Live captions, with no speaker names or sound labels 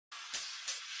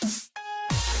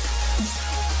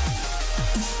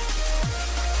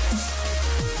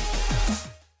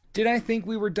Did I think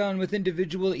we were done with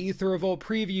individual Aether Revolt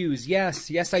previews?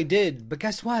 Yes I did. But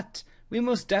guess what? We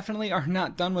most definitely are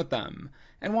not done with them.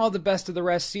 And while the Best of the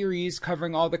Rest series,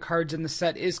 covering all the cards in the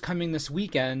set, is coming this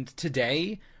weekend,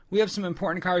 today, we have some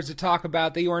important cards to talk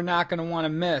about that you are not going to want to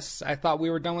miss. I thought we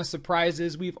were done with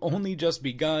surprises. We've only just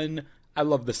begun. I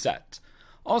love the set.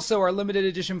 Also, our limited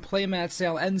edition playmat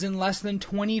sale ends in less than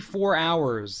 24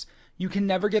 hours. You can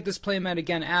never get this playmat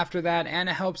again after that, and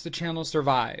it helps the channel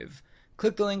survive.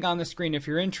 Click the link on the screen if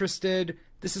you're interested.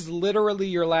 This is literally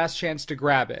your last chance to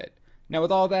grab it. Now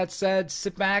with all that said,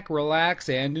 sit back, relax,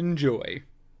 and enjoy.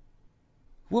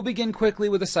 We'll begin quickly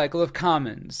with a cycle of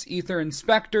commons: Aether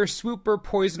Inspector, Swooper,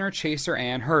 Poisoner, Chaser,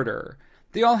 and Herder.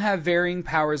 They all have varying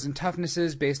powers and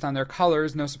toughnesses based on their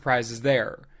colors, no surprises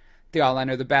there. They all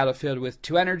enter the battlefield with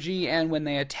 2 energy, and when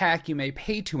they attack you may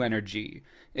pay 2 energy.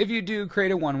 If you do,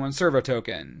 create a 1/1 servo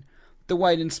token. The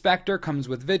white Inspector comes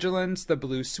with Vigilance, the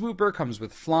blue Swooper comes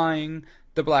with Flying,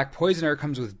 the black Poisoner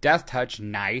comes with Death Touch,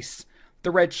 nice,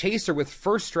 the red Chaser with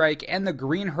First Strike, and the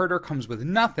green Herder comes with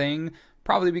nothing,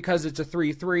 probably because it's a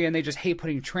 3/3 and they just hate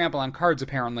putting trample on cards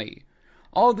apparently.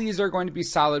 All these are going to be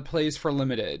solid plays for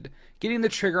limited. Getting the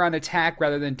trigger on attack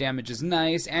rather than damage is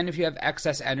nice, and if you have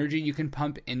excess energy you can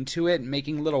pump into it,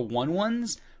 making little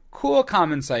 1/1s. Cool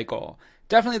common cycle.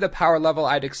 Definitely the power level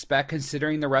I'd expect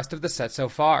considering the rest of the set so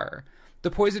far.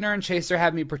 The Poisoner and Chaser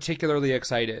have me particularly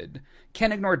excited.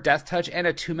 Can't ignore Death Touch and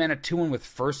a 2-mana 2/1 with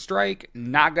First Strike.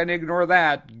 Not gonna ignore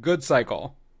that. Good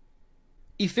cycle.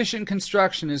 Efficient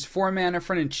Construction is 4 mana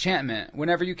for an enchantment.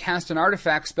 Whenever you cast an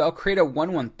artifact spell, create a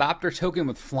 1/1 Thopter token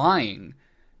with Flying.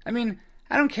 I mean,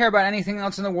 I don't care about anything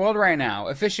else in the world right now.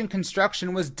 Efficient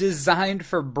Construction was designed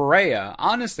for Brea.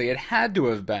 Honestly, it had to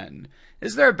have been.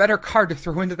 Is there a better card to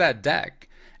throw into that deck?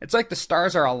 It's like the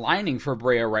stars are aligning for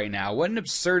Brea right now. What an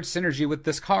absurd synergy with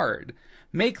this card.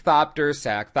 Make Thopters,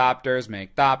 sack Thopters,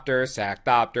 make Thopters, sack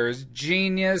Thopters.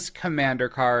 Genius commander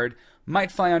card.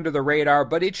 Might fly under the radar,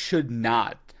 but it should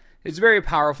not. It's very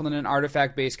powerful in an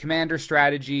artifact-based commander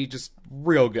strategy, just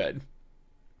real good.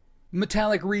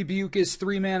 Metallic Rebuke is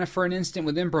 3 mana for an instant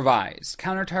with Improvise.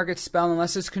 Counter target spell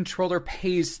unless its controller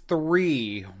pays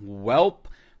 3. Welp,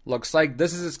 looks like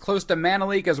this is as close to mana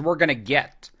leak as we're gonna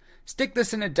get. Stick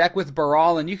this in a deck with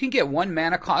Baral and you can get 1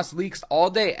 mana cost leaks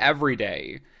all day, every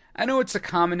day. I know it's a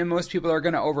common and most people are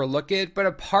gonna overlook it, but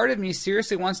a part of me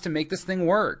seriously wants to make this thing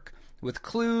work. With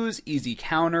clues, easy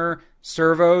counter,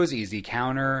 servos, easy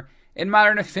counter, in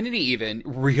Modern Affinity even,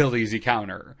 real easy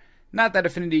counter. Not that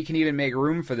Affinity can even make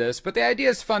room for this, but the idea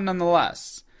is fun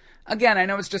nonetheless. Again, I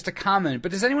know it's just a common,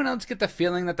 but does anyone else get the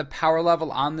feeling that the power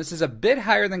level on this is a bit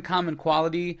higher than common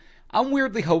quality? I'm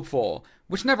weirdly hopeful,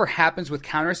 which never happens with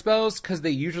counter spells because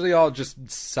they usually all just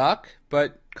suck,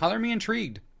 but color me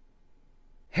intrigued.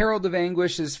 Herald of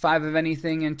Anguish is 5 of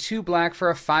anything and 2 black for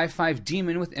a 5/5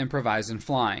 demon with Improvise and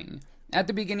Flying. At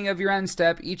the beginning of your end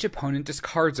step, each opponent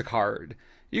discards a card.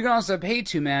 You can also pay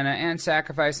 2 mana and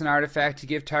sacrifice an artifact to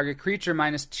give target creature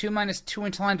 -2/-2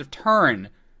 until end of turn.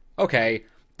 Okay,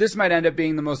 this might end up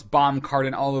being the most bomb card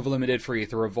in all of Limited for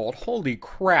Aether Revolt. Holy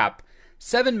crap.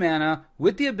 7 mana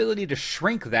with the ability to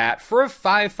shrink that for a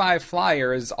 5/5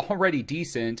 flyer is already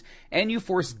decent, and you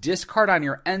force discard on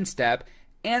your end step,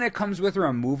 and it comes with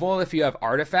removal if you have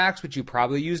artifacts, which you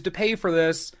probably use to pay for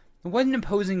this. What an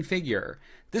imposing figure.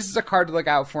 This is a card to look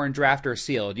out for in Draft or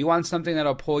Sealed. You want something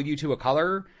that'll pull you to a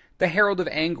color? The Herald of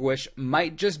Anguish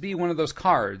might just be one of those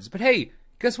cards. But hey,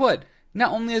 guess what?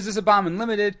 Not only is this a bomb in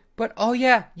Limited, but oh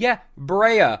yeah,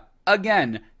 Brea.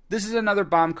 Again, this is another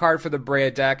bomb card for the Brea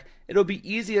deck. It'll be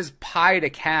easy as pie to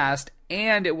cast,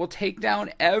 and it will take down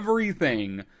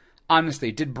everything.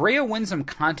 Honestly, did Brea win some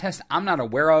contest I'm not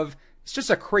aware of? It's just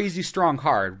a crazy strong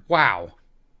card. Wow.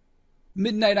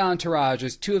 Midnight Entourage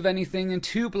is 2 of anything and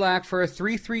 2 black for a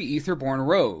 3/3 Aetherborn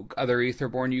Rogue. Other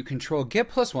Aetherborn you control get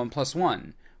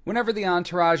 +1/+1. Whenever the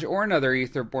Entourage or another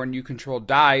Aetherborn you control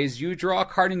dies, you draw a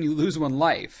card and you lose 1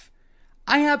 life.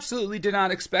 I absolutely did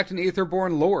not expect an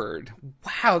Aetherborn Lord.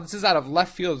 Wow, this is out of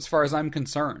left field as far as I'm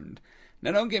concerned.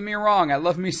 Now don't get me wrong, I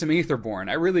love me some Aetherborn.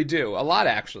 I really do. A lot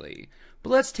actually. But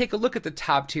let's take a look at the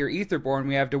top tier Aetherborn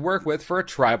we have to work with for a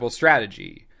tribal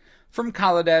strategy. From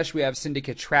Kaladesh, we have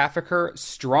Syndicate Trafficker,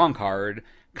 strong card,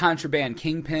 Contraband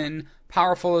Kingpin,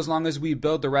 powerful as long as we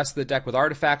build the rest of the deck with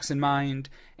artifacts in mind,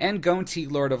 and Gonti,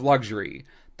 Lord of Luxury.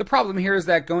 The problem here is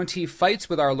that Gonti fights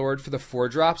with our Lord for the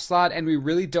 4-drop slot, and we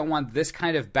really don't want this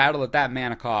kind of battle at that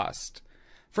mana cost.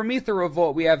 From Aether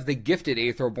Revolt, we have the Gifted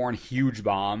Aetherborn Huge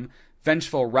Bomb,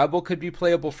 Vengeful Rebel could be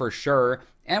playable for sure,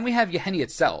 and we have Yahenni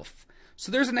itself.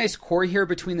 So there's a nice core here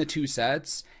between the two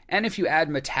sets, and if you add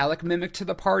Metallic Mimic to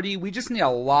the party, we just need a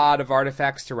lot of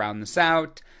artifacts to round this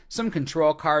out. some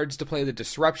control cards to play the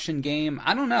disruption game.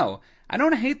 I don't know. I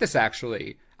don't hate this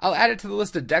actually. I'll add it to the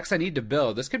list of decks I need to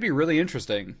build. This could be really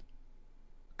interesting.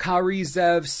 Kari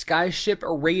Skyship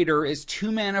Raider is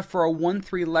 2 mana for a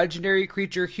 1/3 legendary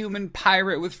creature human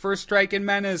pirate with first strike and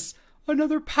menace.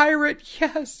 Another pirate!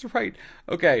 Yes, right.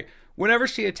 Okay, whenever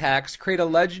she attacks, create a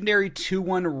legendary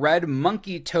 2/1 red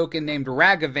monkey token named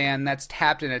Ragavan that's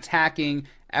tapped and attacking.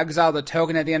 Exile the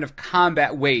token at the end of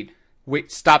combat. Wait,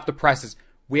 stop the presses.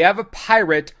 We have a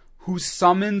pirate who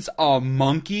summons a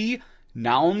monkey?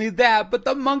 Not only that, but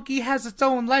the monkey has its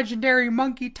own legendary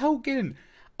monkey token.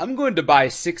 I'm going to buy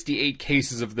 68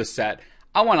 cases of this set.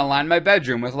 I want to line my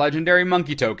bedroom with legendary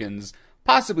monkey tokens.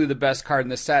 Possibly the best card in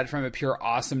the set from a pure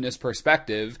awesomeness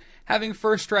perspective. Having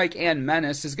first strike and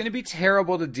menace is going to be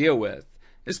terrible to deal with,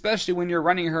 especially when you're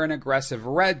running her in aggressive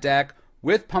red deck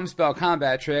with pump spell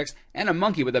combat tricks and a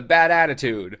monkey with a bad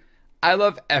attitude. I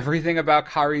love everything about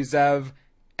Kari Zev.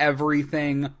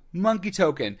 Everything. Monkey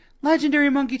token.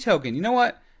 Legendary monkey token. You know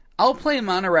what? I'll play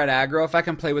mono red aggro if I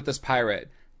can play with this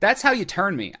pirate. That's how you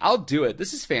turn me. I'll do it.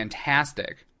 This is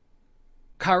fantastic.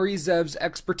 Kari Zev's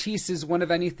expertise is 1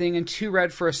 of anything and 2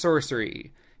 red for a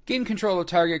sorcery. Gain control of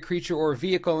target creature or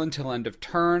vehicle until end of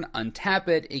turn. Untap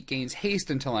it. It gains haste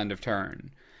until end of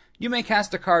turn. You may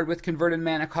cast a card with converted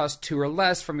mana cost 2 or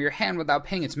less from your hand without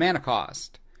paying its mana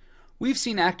cost. We've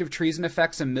seen active treason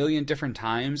effects a million different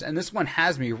times, and this one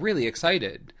has me really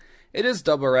excited. It is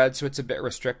double red, so it's a bit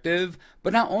restrictive,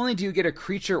 but not only do you get a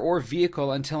creature or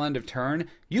vehicle until end of turn,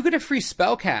 you get a free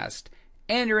spell cast,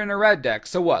 and you're in a red deck,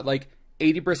 so what, like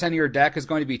 80% of your deck is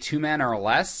going to be 2 mana or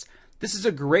less? This is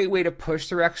a great way to push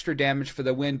through extra damage for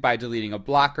the win by deleting a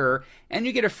blocker, and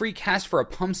you get a free cast for a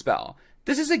pump spell.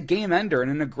 This is a game ender in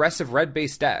an aggressive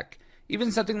red-based deck.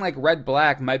 Even something like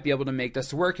red-black might be able to make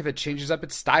this work if it changes up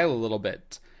its style a little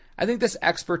bit. I think this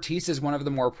expertise is one of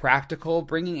the more practical,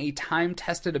 bringing a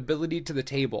time-tested ability to the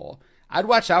table. I'd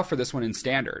watch out for this one in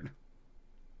Standard.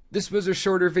 This was a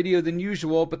shorter video than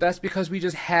usual, but that's because we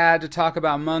just had to talk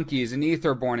about monkeys and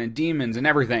Aetherborn and demons and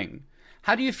everything.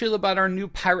 How do you feel about our new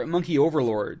pirate monkey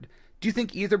overlord? Do you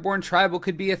think Aetherborn Tribal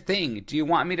could be a thing? Do you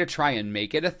want me to try and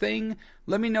make it a thing?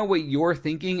 Let me know what you're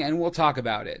thinking and we'll talk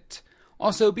about it.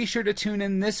 Also, be sure to tune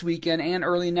in this weekend and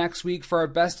early next week for our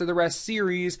Best of the Rest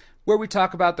series, where we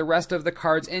talk about the rest of the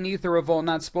cards in Aether Revolt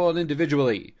not spoiled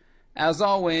individually. As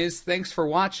always, thanks for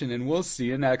watching and we'll see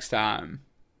you next time.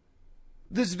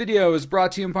 This video is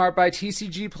brought to you in part by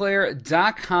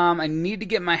TCGplayer.com. I need to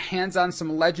get my hands on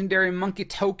some legendary monkey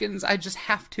tokens. I just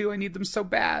have to. I need them so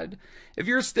bad. If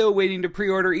you're still waiting to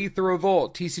pre-order Aether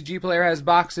Revolt, TCG Player has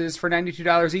boxes for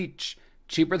 $92 each.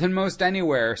 Cheaper than most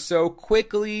anywhere. So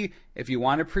quickly, if you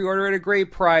want to pre-order at a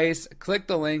great price, click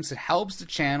the links. It helps the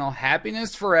channel.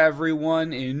 Happiness for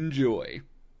everyone. Enjoy.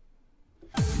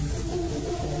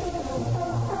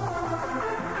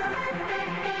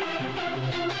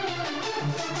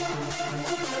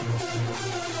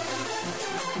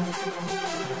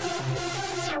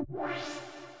 Wow.